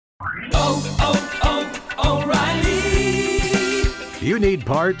O'Reilly. You need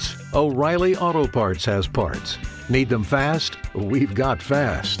parts? O'Reilly Auto Parts has parts. Need them fast? We've got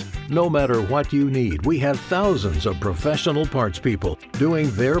fast. No matter what you need, we have thousands of professional parts people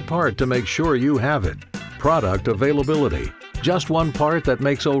doing their part to make sure you have it. Product availability. Just one part that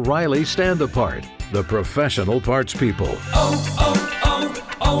makes O'Reilly stand apart. The professional parts people.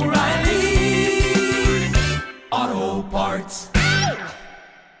 O'Reilly Auto Parts.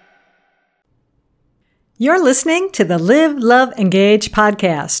 You're listening to the Live, Love, Engage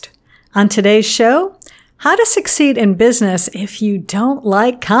podcast. On today's show, how to succeed in business if you don't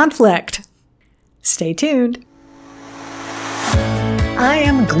like conflict. Stay tuned. I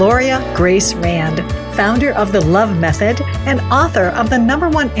am Gloria Grace Rand, founder of The Love Method and author of the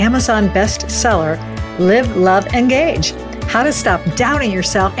 #1 Amazon bestseller, Live, Love, Engage: How to Stop Doubting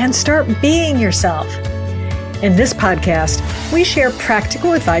Yourself and Start Being Yourself. In this podcast, we share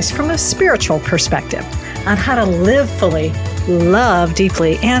practical advice from a spiritual perspective on how to live fully, love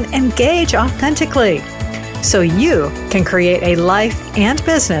deeply, and engage authentically, so you can create a life and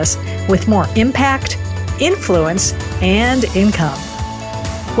business with more impact, influence, and income.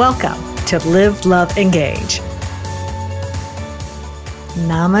 Welcome to Live, Love, Engage.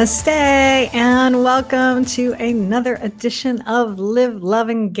 Namaste, and welcome to another edition of Live,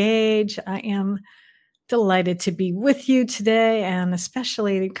 Love, Engage. I am delighted to be with you today, and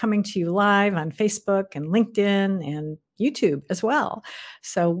especially coming to you live on Facebook and LinkedIn and YouTube as well.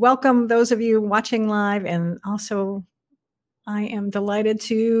 So welcome those of you watching live, and also I am delighted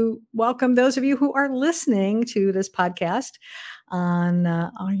to welcome those of you who are listening to this podcast on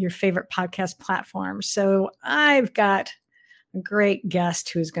your favorite podcast platforms. So I've got a great guest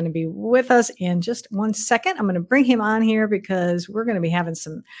who's going to be with us in just one second. I'm going to bring him on here because we're going to be having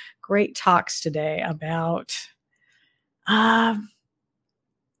some great talks today about,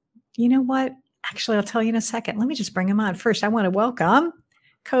 you know what? Actually, I'll tell you in a second. Let me just bring him on. First, I want to welcome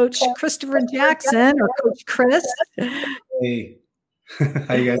Coach Christopher Jackson, or Coach Chris. Hey,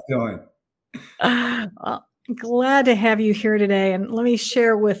 how you guys doing? Well, glad to have you here today. And let me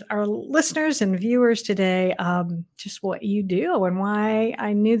share with our listeners and viewers today just what you do and why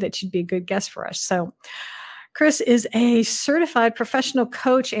I knew that you'd be a good guest for us. So Chris is a certified professional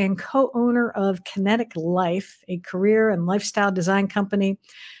coach and co-owner of Kinetic Life, a career and lifestyle design company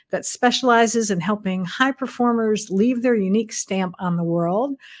that specializes in helping high performers leave their unique stamp on the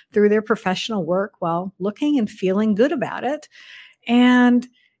world through their professional work while looking and feeling good about it. And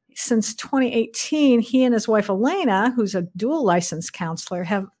since 2018, he and his wife, Elena, who's a dual licensed counselor,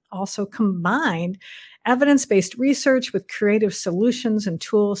 have also combined evidence-based research with creative solutions and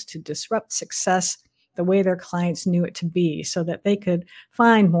tools to disrupt success the way their clients knew it to be, so that they could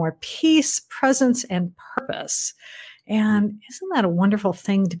find more peace, presence, and purpose. And isn't that a wonderful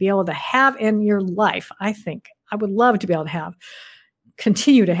thing to be able to have in your life? I think I would love to be able to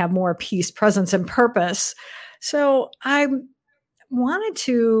continue to have more peace, presence, and purpose. So I wanted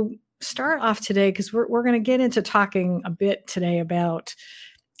to start off today because we're going to get into talking a bit today about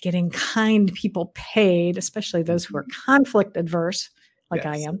getting kind people paid, especially those who are conflict adverse, like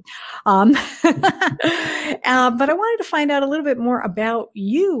yes. I am. But I wanted to find out a little bit more about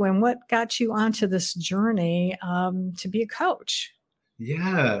you and what got you onto this journey to be a coach.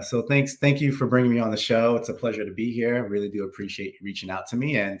 Yeah. So thank you for bringing me on the show. It's a pleasure to be here. I really do appreciate you reaching out to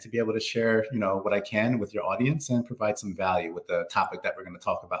me and to be able to share, what I can with your audience and provide some value with the topic that we're going to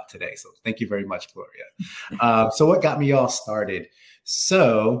talk about today. So thank you very much, Gloria. So what got me all started?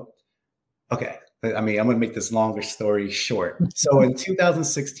 Okay. I'm going to make this longer story short. So in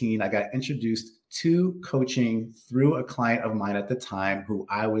 2016, I got introduced to coaching through a client of mine at the time who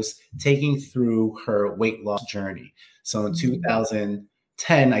I was taking through her weight loss journey. So in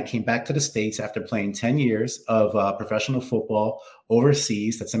 2010, I came back to the States after playing 10 years of professional football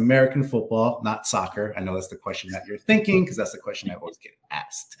overseas. That's American football, not soccer. I know that's the question that you're thinking, because that's the question I always get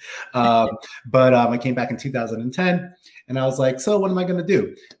asked. But I came back in 2010 and I was like, so what am I going to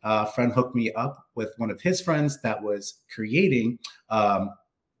do? A friend hooked me up with one of his friends that was creating a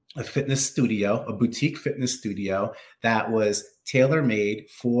fitness studio, a boutique fitness studio that was tailor-made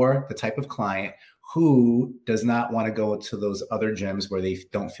for the type of client who does not want to go to those other gyms where they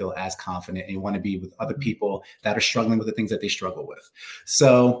don't feel as confident and you want to be with other people that are struggling with the things that they struggle with.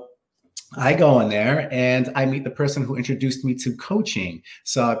 So I go in there and I meet the person who introduced me to coaching.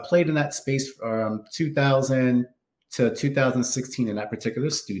 So I played in that space from 2000 to 2016 in that particular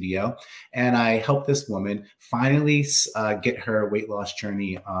studio. And I helped this woman finally get her weight loss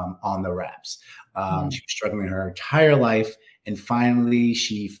journey on the wraps. She was struggling her entire life and finally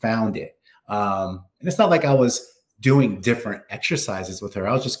she found it. And it's not like I was doing different exercises with her.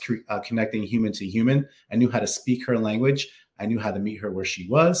 I was just connecting human to human. I knew how to speak her language. I knew how to meet her where she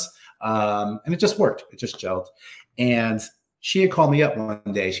was. And it just worked. It just gelled. And she had called me up one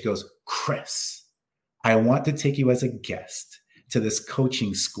day. She goes, Chris, I want to take you as a guest to this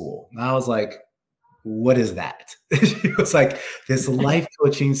coaching school. And I was like, what is that? She was like, this life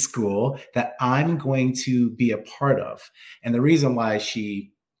coaching school that I'm going to be a part of. And the reason why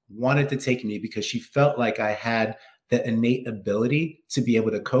she wanted to take me, because she felt like I had the innate ability to be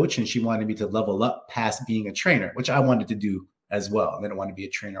able to coach, and she wanted me to level up past being a trainer, which I wanted to do as well. I didn't want to be a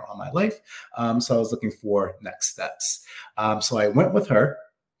trainer all my life. So I was looking for next steps. So I went with her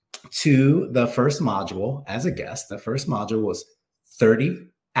to the first module as a guest. The first module was 30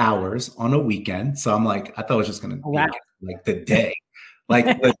 hours on a weekend. So I'm like, I thought it was just going to be like the day, like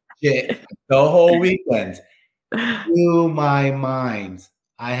legit, the whole weekend. Blew my mind.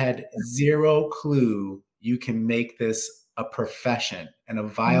 I had zero clue you can make this a profession and a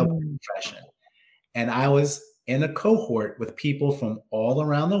viable profession. And I was in a cohort with people from all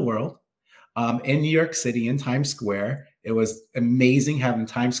around the world, in New York City, in Times Square. It was amazing having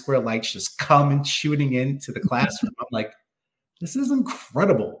Times Square lights just come and shooting into the classroom. I'm like, this is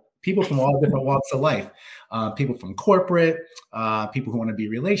incredible. People from all different walks of life, people from corporate, people who want to be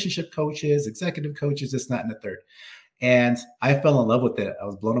relationship coaches, executive coaches, this, that, and the third. And I fell in love with it. I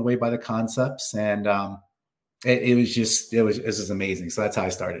was blown away by the concepts, and it was just amazing. So that's how I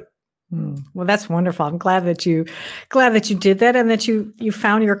started. Well, that's wonderful. I'm glad that you did that, and that you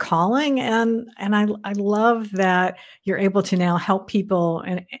found your calling. And I love that you're able to now help people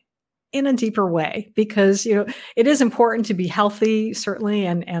in a deeper way, because, it is important to be healthy, certainly.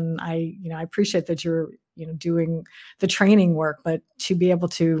 And I appreciate that you're, doing the training work, but to be able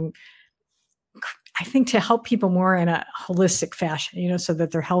to, I think, to help people more in a holistic fashion, so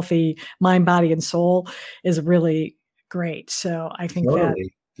that they're healthy, mind, body, and soul, is really great. So I think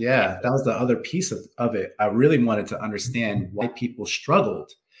totally. Yeah, that was the other piece of it. I really wanted to understand why people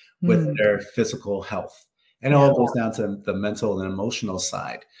struggled with their physical health. And it all goes down to the mental and emotional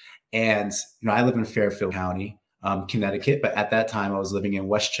side. And, I live in Fairfield County, Connecticut, but at that time I was living in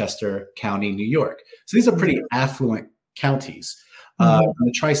Westchester County, New York. So these are pretty affluent counties.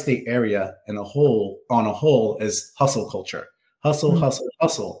 The tri-state area on a whole is hustle culture, hustle, hustle,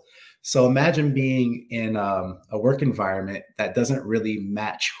 hustle. So imagine being in a work environment that doesn't really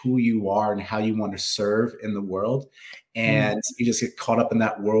match who you are and how you want to serve in the world. And you just get caught up in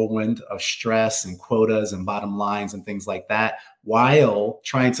that whirlwind of stress and quotas and bottom lines and things like that, while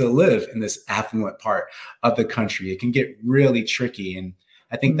trying to live in this affluent part of the country. It can get really tricky. And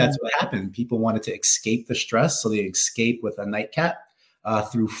I think that's what happened. People wanted to escape the stress. So they escape with a nightcap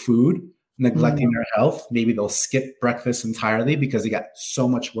through food, neglecting their health. Maybe they'll skip breakfast entirely because they got so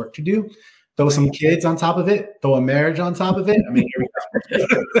much work to do. Throw some kids on top of it, throw a marriage on top of it. I mean, here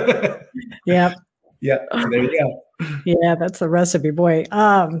we go. Yeah. Yeah. So there you go. Yeah, that's the recipe, boy.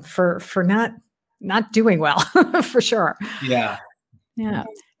 For not doing well, for sure. Yeah. Yeah.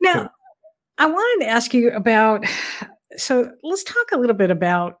 Now, I wanted to ask you about, so let's talk a little bit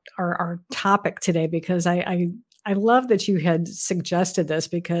about our topic today, because I love that you had suggested this,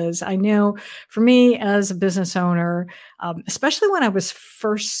 because I know for me as a business owner, especially when I was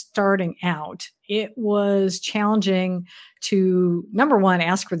first starting out, it was challenging to, number one,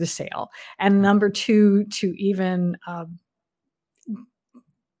 ask for the sale, and number two, to even, I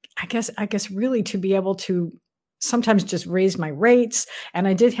guess really to be able to sometimes just raise my rates. And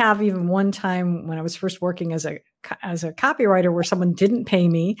I did have even one time when I was first working as a copywriter where someone didn't pay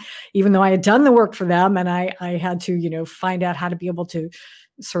me, even though I had done the work for them. And I had to, find out how to be able to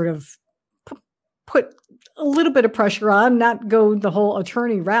sort of put a little bit of pressure on, not go the whole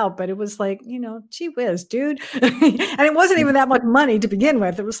attorney route, but it was like, gee whiz, dude. And it wasn't even that much money to begin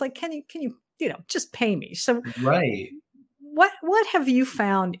with. It was like, can you, just pay me? So right. What have you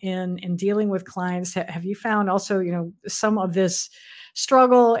found in dealing with clients? Have you found also, some of this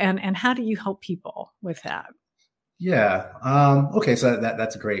struggle, and how do you help people with that? Yeah. Okay. So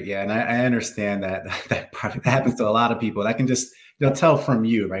that's great. Yeah. And I understand that happens to a lot of people. And I can just, tell from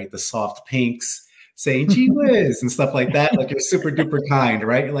you, right? The soft pinks saying, gee whiz, and stuff like that. Like, you're super duper kind,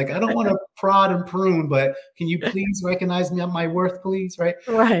 right? You're like, I don't want to prod and prune, but can you please recognize me on my worth, please? Right.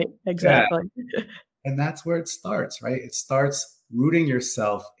 Right. Exactly. Yeah. And that's where it starts, right? It starts rooting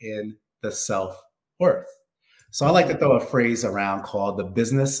yourself in the self-worth. So I like to throw a phrase around called the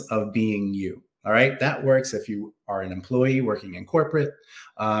business of being you. All right. That works if you are an employee working in corporate,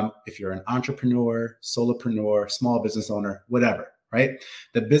 if you're an entrepreneur, solopreneur, small business owner, whatever, right?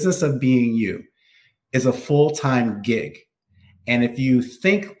 The business of being you is a full-time gig. And if you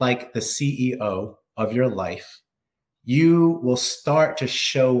think like the CEO of your life, you will start to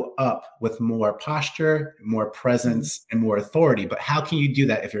show up with more posture, more presence, and more authority. But how can you do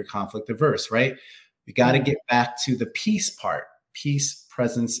that if you're conflict averse, right? You got to get back to the peace part, peace,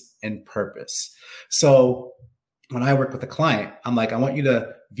 presence, and purpose. So when I work with a client, I'm like, I want you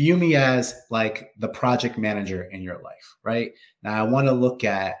to view me as like the project manager in your life, right? Now I want to look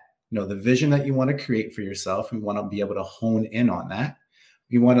at, the vision that you want to create for yourself. We want to be able to hone in on that.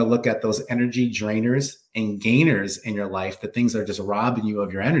 We want to look at those energy drainers and gainers in your life, the things that are just robbing you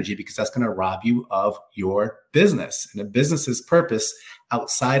of your energy, because that's going to rob you of your business. And a business's purpose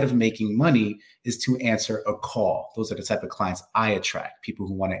outside of making money is to answer a call. Those are the type of clients I attract, people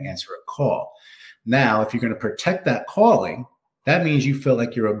who want to answer a call. Now, if you're going to protect that calling, that means you feel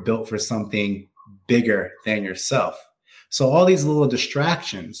like you're built for something bigger than yourself. So all these little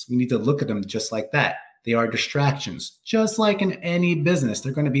distractions, we need to look at them just like that. They are distractions, just like in any business.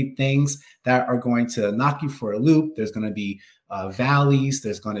 They're going to be things that are going to knock you for a loop. There's going to be valleys.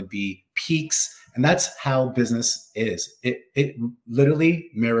 There's going to be peaks. And that's how business is. It literally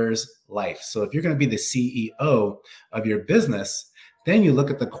mirrors life. So if you're going to be the CEO of your business, then you look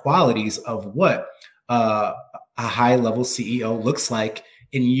at the qualities of what a high-level CEO looks like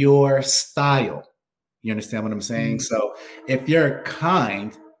in your style. You understand what I'm saying? Mm-hmm. So if you're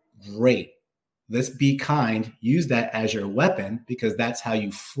kind, great. Let's be kind. Use that as your weapon, because that's how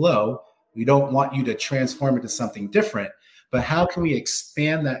you flow. We don't want you to transform into something different. But how can we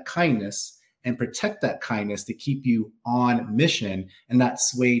expand that kindness and protect that kindness to keep you on mission and not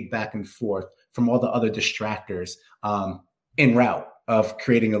swayed back and forth from all the other distractors en route of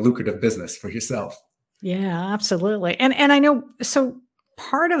creating a lucrative business for yourself? Yeah, absolutely. And I know, so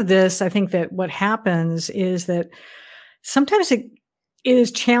part of this, I think that what happens is that sometimes it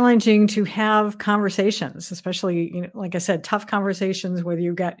is challenging to have conversations, especially, like I said, tough conversations, whether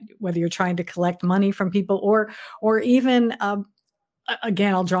you're trying to collect money from people or even,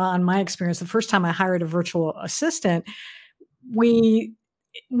 again, I'll draw on my experience. The first time I hired a virtual assistant, we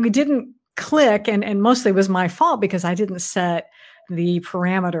didn't click, and mostly it was my fault because I didn't set the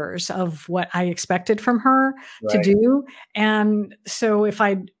parameters of what I expected from her to do. And so if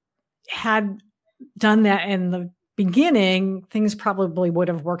I had done that in the beginning, things probably would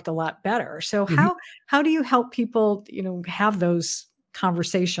have worked a lot better. So how do you help people, have those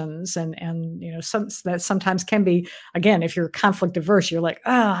conversations and that sometimes can be, again, if you're conflict averse, you're like,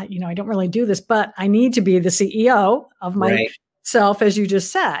 I don't really do this, but I need to be the CEO of myself, as you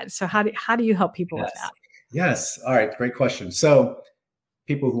just said. So how do you help people with that? Yes. All right. Great question. So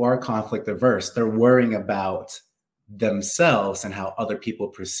people who are conflict averse, they're worrying about themselves and how other people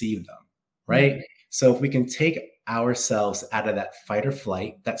perceive them, right? Mm-hmm. So if we can take ourselves out of that fight or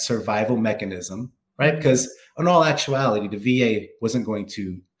flight, that survival mechanism, right? Because in all actuality, the VA wasn't going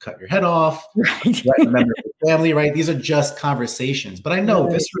to cut your head off, right? Remember your family, right? These are just conversations. But I know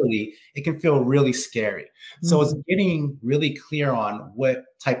viscerally, it can feel really scary. So it's getting really clear on what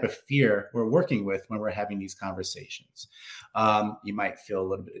type of fear we're working with when we're having these conversations. You might feel a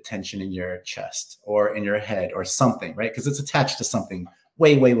little bit of tension in your chest or in your head or something, right? Because it's attached to something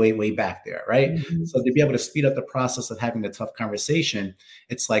way back there, right? Mm-hmm. So to be able to speed up the process of having the tough conversation,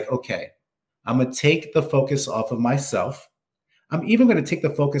 it's like, okay, I'm going to take the focus off of myself. I'm even going to take the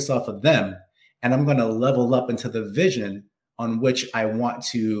focus off of them, and I'm going to level up into the vision on which I want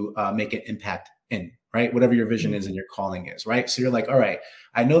to make an impact in, right? Whatever your vision is and your calling is, right? So you're like, all right,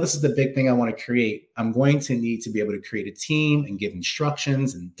 I know this is the big thing I want to create. I'm going to need to be able to create a team and give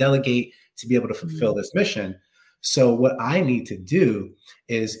instructions and delegate to be able to fulfill this mission. So what I need to do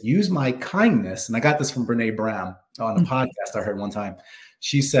is use my kindness. And I got this from Brene Brown on a podcast I heard one time.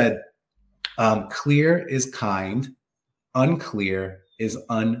 She said, clear is kind, unclear is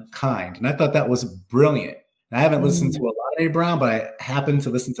unkind. And I thought that was brilliant. And I haven't listened to a lot of Brene Brown, but I happened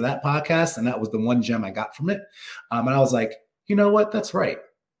to listen to that podcast, and that was the one gem I got from it. And I was like, you know what? That's right.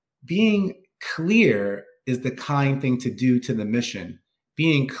 Being clear is the kind thing to do to the mission.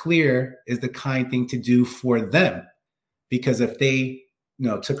 Being clear is the kind thing to do for them. Because if they,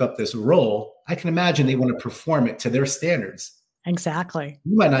 took up this role, I can imagine they want to perform it to their standards. Exactly.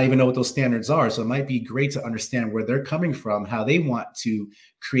 You might not even know what those standards are. So it might be great to understand where they're coming from, how they want to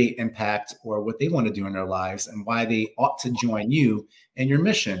create impact or what they want to do in their lives and why they ought to join you in your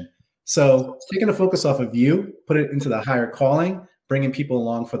mission. So taking the focus off of you, put it into the higher calling, bringing people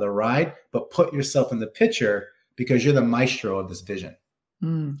along for the ride, but put yourself in the picture because you're the maestro of this vision.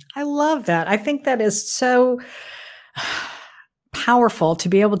 I love that. I think that is so powerful to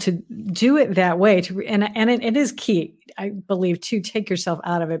be able to do it that way. And it is key, I believe, to take yourself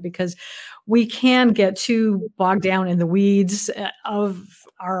out of it, because we can get too bogged down in the weeds of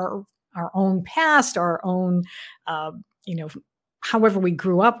our our own past, our own, however we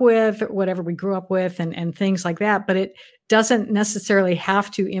grew up with, whatever we grew up with, and things like that. But it doesn't necessarily have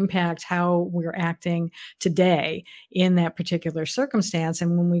to impact how we're acting today in that particular circumstance.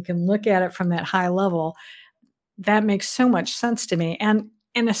 And when we can look at it from that high level, that makes so much sense to me. And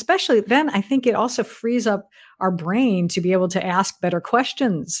especially then, I think it also frees up our brain to be able to ask better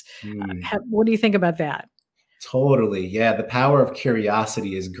questions. What do you think about that? Totally. Yeah. The power of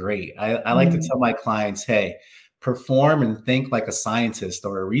curiosity is great. I like to tell my clients, hey, perform and think like a scientist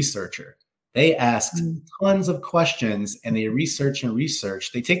or a researcher. They ask tons of questions and they research and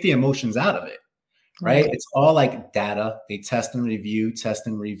research. They take the emotions out of it, right? It's all like data. They test and review, test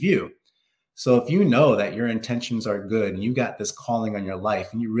and review. So if you know that your intentions are good and you got this calling on your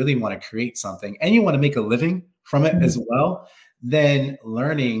life and you really want to create something and you want to make a living from it as well, then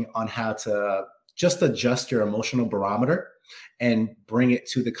learning on how to just adjust your emotional barometer and bring it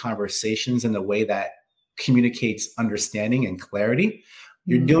to the conversations in a way that communicates understanding and clarity.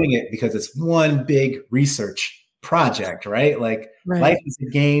 You're doing it because it's one big research project, right? Like life is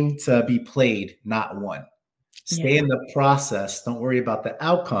a game to be played, not one. Stay in the process. Don't worry about the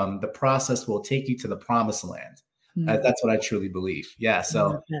outcome. The process will take you to the promised land. That's what I truly believe. Yeah.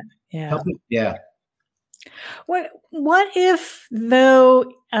 So What if,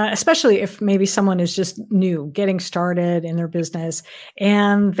 though, especially if maybe someone is just new, getting started in their business,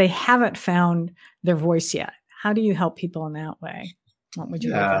 and they haven't found their voice yet? How do you help people in that way? What would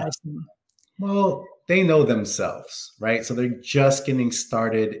you advise them? Well, they know themselves, right? So they're just getting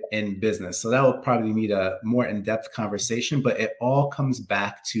started in business. So that will probably need a more in-depth conversation, but it all comes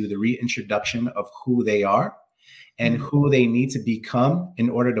back to the reintroduction of who they are and who they need to become in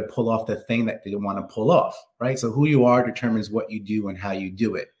order to pull off the thing that they want to pull off, right? So who you are determines what you do and how you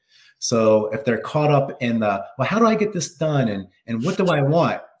do it. So if they're caught up in the, well, how do I get this done? And what do I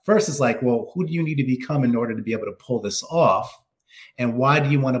want? First is like, well, who do you need to become in order to be able to pull this off? And why do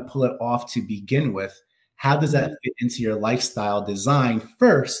you want to pull it off to begin with? How does that fit into your lifestyle design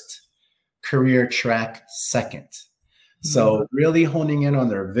first, career track second? So really honing in on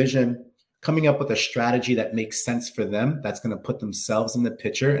their vision, coming up with a strategy that makes sense for them, that's going to put themselves in the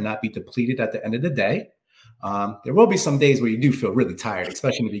picture and not be depleted at the end of the day. There will be some days where you do feel really tired,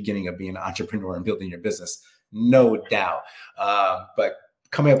 especially in the beginning of being an entrepreneur and building your business, no doubt. But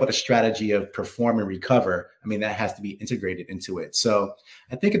coming up with a strategy of perform and recover, I mean, that has to be integrated into it. So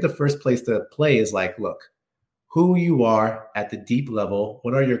I think at the first place to play is like, look, who you are at the deep level,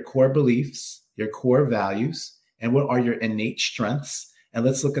 what are your core beliefs, your core values, and what are your innate strengths? And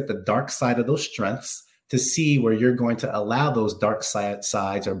let's look at the dark side of those strengths to see where you're going to allow those dark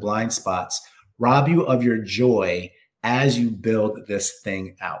sides or blind spots rob you of your joy as you build this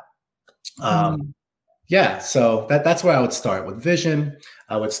thing out. So that's where I would start with vision.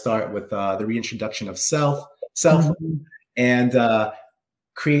 I would start with the reintroduction of self, and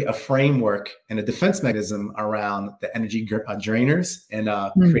create a framework and a defense mechanism around the energy drainers and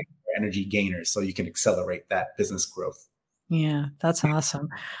create energy gainers so you can accelerate that business growth. Yeah, that's awesome.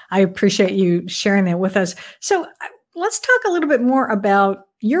 I appreciate you sharing that with us. So let's talk a little bit more about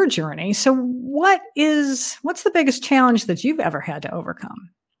your journey. So what's the biggest challenge that you've ever had to overcome?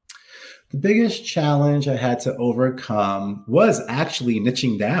 The biggest challenge I had to overcome was actually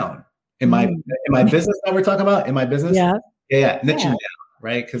niching down in my business that we're talking about. In my business, niching down,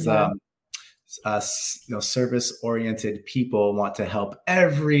 right? Because service-oriented people want to help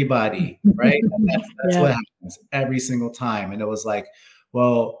everybody, right? That's what happens every single time. And it was like,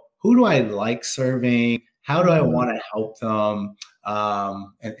 well, who do I like serving? How do I want to help them?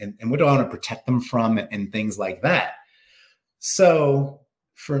 And what do I want to protect them from? And things like that. So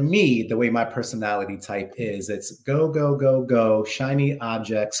for me, the way my personality type is, it's go, go, go, go, shiny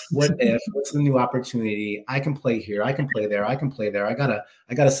objects. What if? What's the new opportunity? I can play here. I can play there. I can play there. I got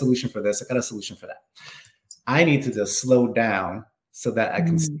a solution for this. I got a solution for that. I need to just slow down so that I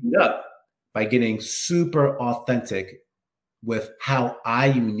can speed up by getting super authentic with how I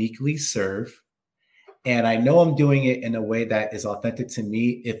uniquely serve. And I know I'm doing it in a way that is authentic to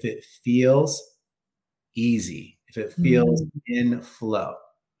me if it feels easy, if it feels in flow.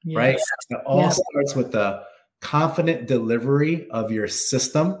 Yes. Right? It all starts with the confident delivery of your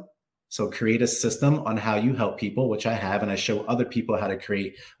system. So create a system on how you help people, which I have, and I show other people how to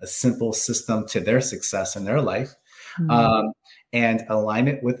create a simple system to their success in their life, and align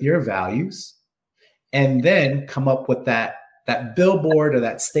it with your values, and then come up with that billboard or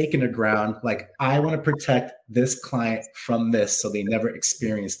that stake in the ground. Like, I want to protect this client from this so they never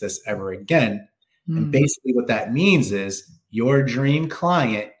experience this ever again. And basically what that means is your dream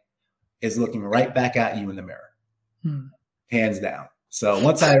client is looking right back at you in the mirror, hands down. So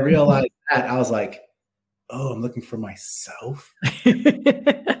once I realized that, I was like, oh, I'm looking for myself.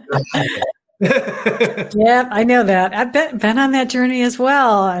 Yeah, I know that. I've been on that journey as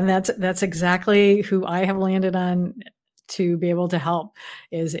well. And that's exactly who I have landed on to be able to help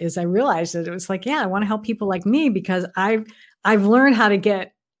is I realized that it was like, yeah, I want to help people like me because I've learned how to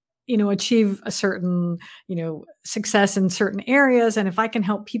get, achieve a certain, success in certain areas. And if I can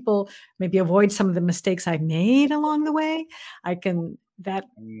help people maybe avoid some of the mistakes I've made along the way, that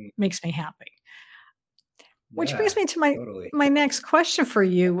makes me happy. Which brings me to my next question for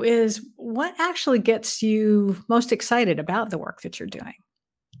you is what actually gets you most excited about the work that you're doing?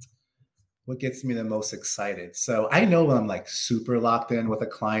 What gets me the most excited? So I know when I'm like super locked in with a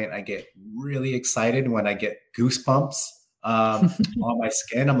client, I get really excited when I get goosebumps on my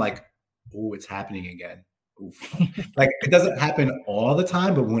skin. I'm like, oh, it's happening again. Oof. Like it doesn't happen all the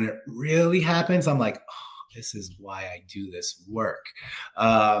time, but when it really happens, I'm like, oh, this is why I do this work.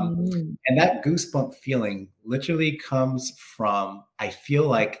 And that goosebump feeling literally comes from, I feel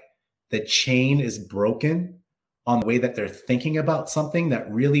like the chain is broken on the way that they're thinking about something that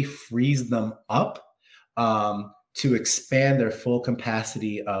really frees them up to expand their full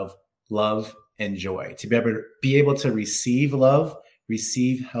capacity of love and joy, to be able to receive love,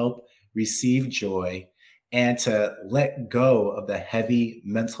 receive help, receive joy, and to let go of the heavy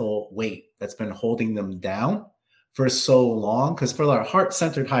mental weight that's been holding them down for so long. Because for our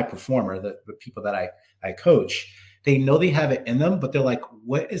heart-centered high performer, the people that I coach, they know they have it in them, but they're like,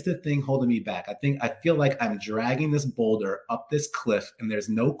 what is the thing holding me back? I feel like I'm dragging this boulder up this cliff and there's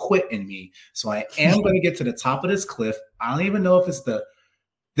no quit in me. So I am going to get to the top of this cliff. I don't even know if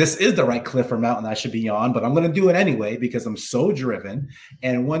this is the right cliff or mountain I should be on, but I'm going to do it anyway because I'm so driven.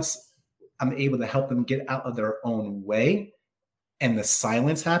 And once I'm able to help them get out of their own way and the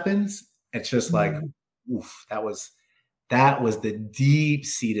silence happens, it's just like, oof, that was the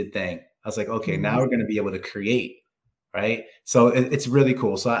deep-seated thing. I was like, okay, now we're going to be able to create, right? So it's really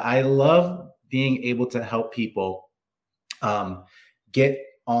cool. So I love being able to help people get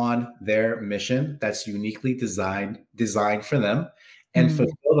on their mission that's uniquely designed for them and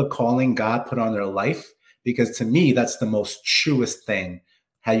fulfill the calling God put on their life. Because to me, that's the most truest thing.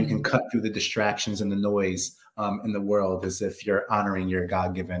 How you can cut through the distractions and the noise in the world is if you're honoring your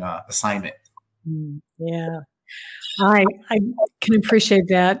God-given assignment. Yeah, I can appreciate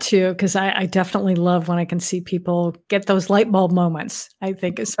that too, because I definitely love when I can see people get those light bulb moments. I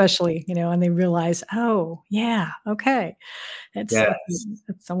think especially, and they realize, oh, yeah, okay. It's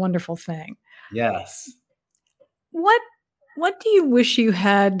a wonderful thing. Yes. What do you wish you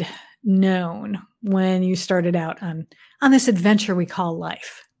had known when you started out on this adventure we call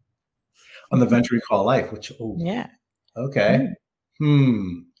life? On the venture we call life, which, yeah. Okay.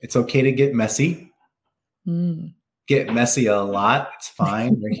 It's okay to get messy. Get messy a lot. It's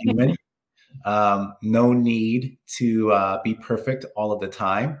fine. We're human. No need to be perfect all of the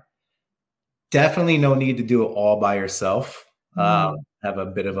time. Definitely no need to do it all by yourself. Have a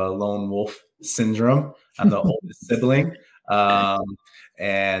bit of a lone wolf syndrome. I'm the oldest sibling.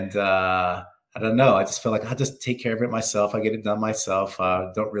 And I don't know. I just feel like I'll just take care of it myself. I get it done myself.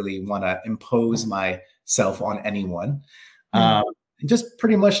 Don't really want to impose myself on anyone. And just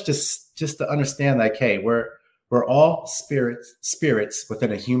pretty much just to understand like, hey, we're all spirits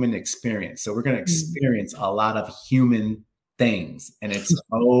within a human experience. So we're going to experience a lot of human things, and it's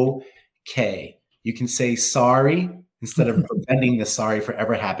okay. You can say sorry instead of preventing the sorry for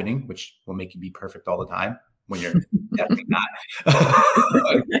ever happening, which will make you be perfect all the time when you're definitely not.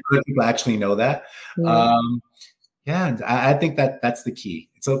 People actually know that. I think that's the key.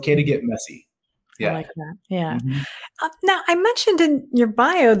 It's okay to get messy. Yeah. I like that. Yeah. Now, I mentioned in your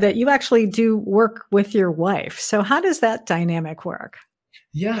bio that you actually do work with your wife. So how does that dynamic work?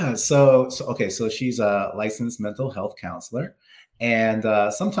 Yeah. So she's a licensed mental health counselor. And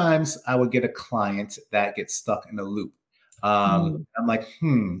sometimes I would get a client that gets stuck in a loop. I'm like,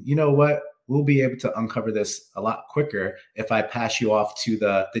 you know what? We'll be able to uncover this a lot quicker if I pass you off to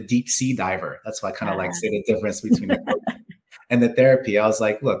the deep sea diver. That's why I kind of like say the difference between the coaching and the therapy. I was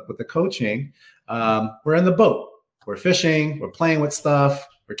like, look, with the coaching, we're in the boat, we're fishing, we're playing with stuff,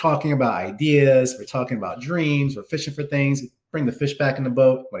 we're talking about ideas, we're talking about dreams, we're fishing for things. Bring the fish back in the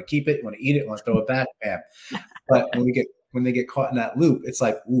boat. Want to keep it? Want to eat it? Want to throw it back? Bam. But when they get caught in that loop, it's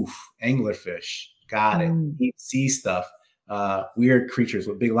like, oof, anglerfish, got it, deep sea stuff. Weird creatures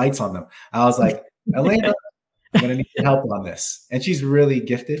with big lights on them. I was like, Elena, I'm going to need your help on this. And she's really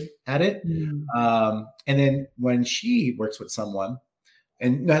gifted at it. And then when she works with someone,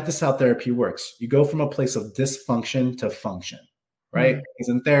 and this is how therapy works, you go from a place of dysfunction to function, right? Because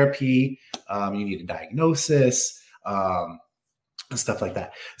in therapy, you need a diagnosis. and stuff like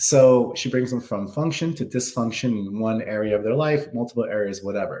that. So she brings them from function to dysfunction in one area of their life, multiple areas,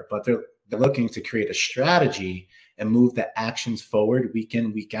 whatever. But they're looking to create a strategy and move the actions forward week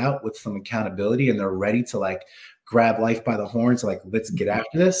in, week out with some accountability. And they're ready to like grab life by the horns, like, let's get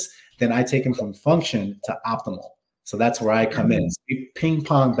after this. Then I take them from function to optimal. So that's where I come in. So we ping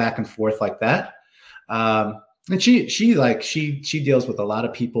pong back and forth like that. And she deals with a lot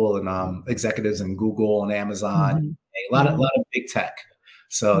of people and executives in Google and Amazon, a lot of big tech.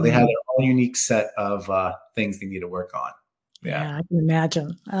 So they have their own unique set of things they need to work on. Yeah, I can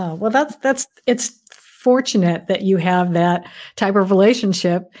imagine. Oh, well, it's fortunate that you have that type of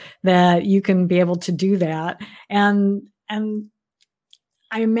relationship that you can be able to do that. And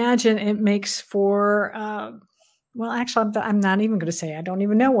I imagine it makes for, well, actually, I'm not even going to say, I don't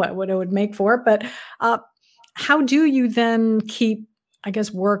even know what it would make for, but how do you then keep, I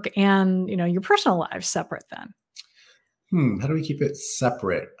guess, work and, your personal lives separate then? How do we keep it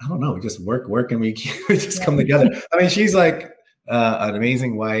separate? I don't know. We just work, and we just come together. I mean, she's like an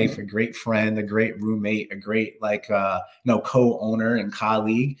amazing wife, a great friend, a great roommate, a great co-owner and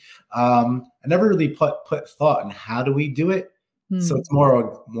colleague. I never really put thought in how do we do it. So it's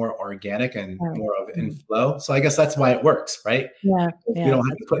more organic and more of in flow. So I guess that's why it works, right? Yeah. You don't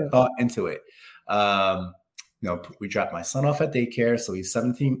have to put thought into it. We dropped my son off at daycare, so he's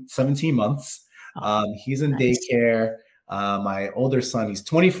 17 months. He's in daycare. My older son, he's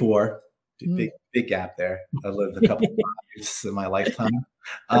 24. Big gap there. I lived a couple of lives in my lifetime.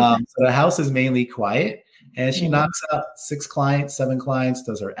 So the house is mainly quiet, and she knocks out 6 clients, 7 clients,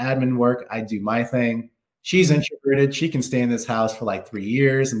 does her admin work. I do my thing. She's introverted. She can stay in this house for like 3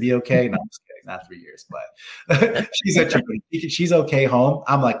 years and be okay. No, I'm just kidding. Not 3 years, but she's introverted. She's okay home.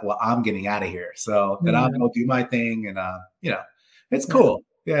 I'm like, well, I'm getting out of here. So then I'll go do my thing, and it's cool.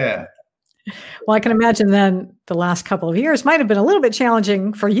 Yeah. Well, I can imagine then the last couple of years might have been a little bit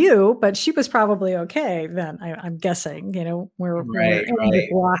challenging for you, but she was probably okay then, I'm guessing, we're in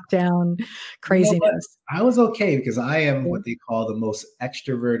lockdown craziness. I was okay because I am what they call the most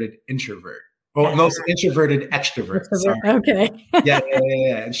extroverted introvert. Well, most introverted extrovert. Okay. Yeah.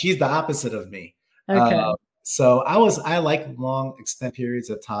 And she's the opposite of me. Okay. So I like long extended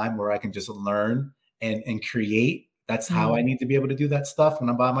periods of time where I can just learn and create. That's how I need to be able to do that stuff when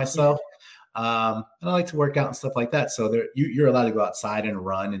I'm by myself. And I like to work out and stuff like that. So you're allowed to go outside and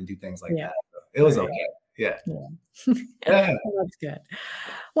run and do things like that. So it was okay. Yeah. That's good.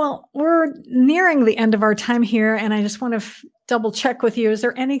 Well, we're nearing the end of our time here, and I just want to double check with you. Is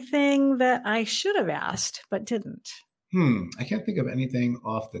there anything that I should have asked but didn't? I can't think of anything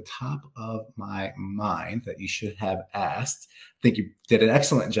off the top of my mind that you should have asked. I think you did an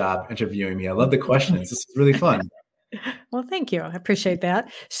excellent job interviewing me. I love the questions. This is really fun. Well, thank you. I appreciate that.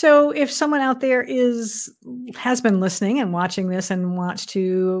 So if someone out there has been listening and watching this and wants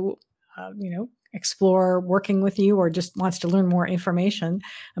to, explore working with you or just wants to learn more information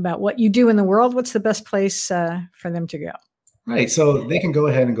about what you do in the world, what's the best place for them to go? Right. So they can go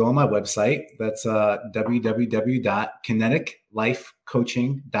ahead and go on my website. That's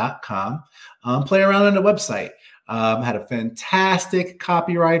www.kineticlifecoaching.com. Play around on the website. Had a fantastic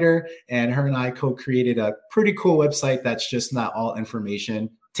copywriter, and her and I co-created a pretty cool website that's just not all information.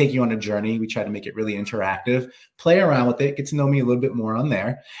 Take you on a journey. We try to make it really interactive. Play around with it. Get to know me a little bit more on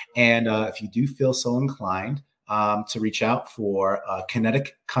there. And if you do feel so inclined to reach out for a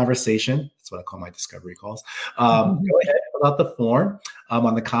kinetic conversation, that's what I call my discovery calls. Go ahead, fill out the form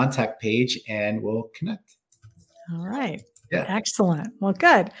on the contact page, and we'll connect. All right. Yeah. Excellent. Well,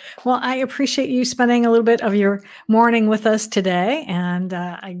 good. Well, I appreciate you spending a little bit of your morning with us today. And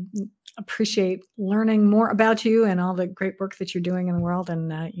I appreciate learning more about you and all the great work that you're doing in the world.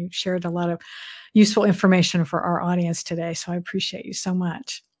 And you shared a lot of useful information for our audience today. So I appreciate you so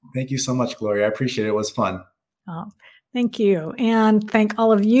much. Thank you so much, Gloria. I appreciate it. It was fun. Oh, thank you. And thank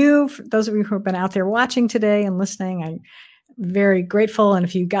all of you, for those of you who have been out there watching today and listening. I'm very grateful. And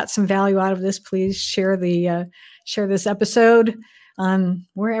if you got some value out of this, please share this episode on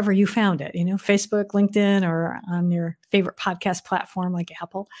wherever you found it, Facebook, LinkedIn, or on your favorite podcast platform like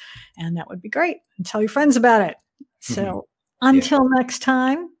Apple. And that would be great. And tell your friends about it. So until next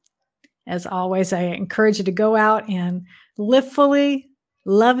time, as always, I encourage you to go out and live fully,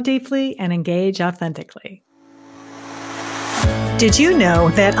 love deeply, and engage authentically. Did you know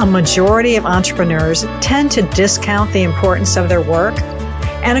that a majority of entrepreneurs tend to discount the importance of their work?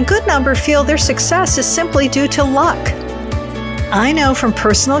 And a good number feel their success is simply due to luck. I know from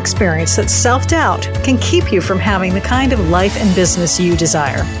personal experience that self-doubt can keep you from having the kind of life and business you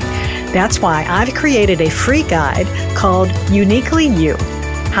desire. That's why I've created a free guide called Uniquely You: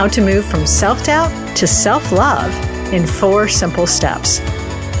 How to Move from Self-Doubt to Self-Love in 4 simple steps.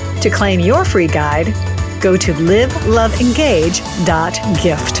 To claim your free guide, go to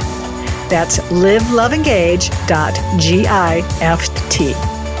liveloveengage.gift. That's liveloveengage.gift.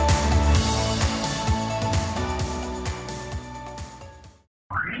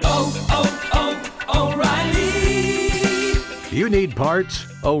 You need parts?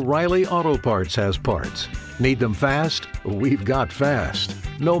 O'Reilly Auto Parts has parts. Need them fast? We've got fast.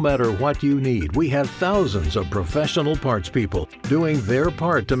 No matter what you need, we have thousands of professional parts people doing their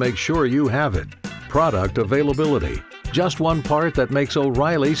part to make sure you have it. Product availability. Just one part that makes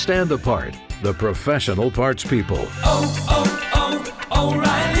O'Reilly stand apart. The professional parts people.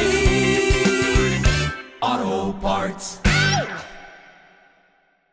 O'Reilly.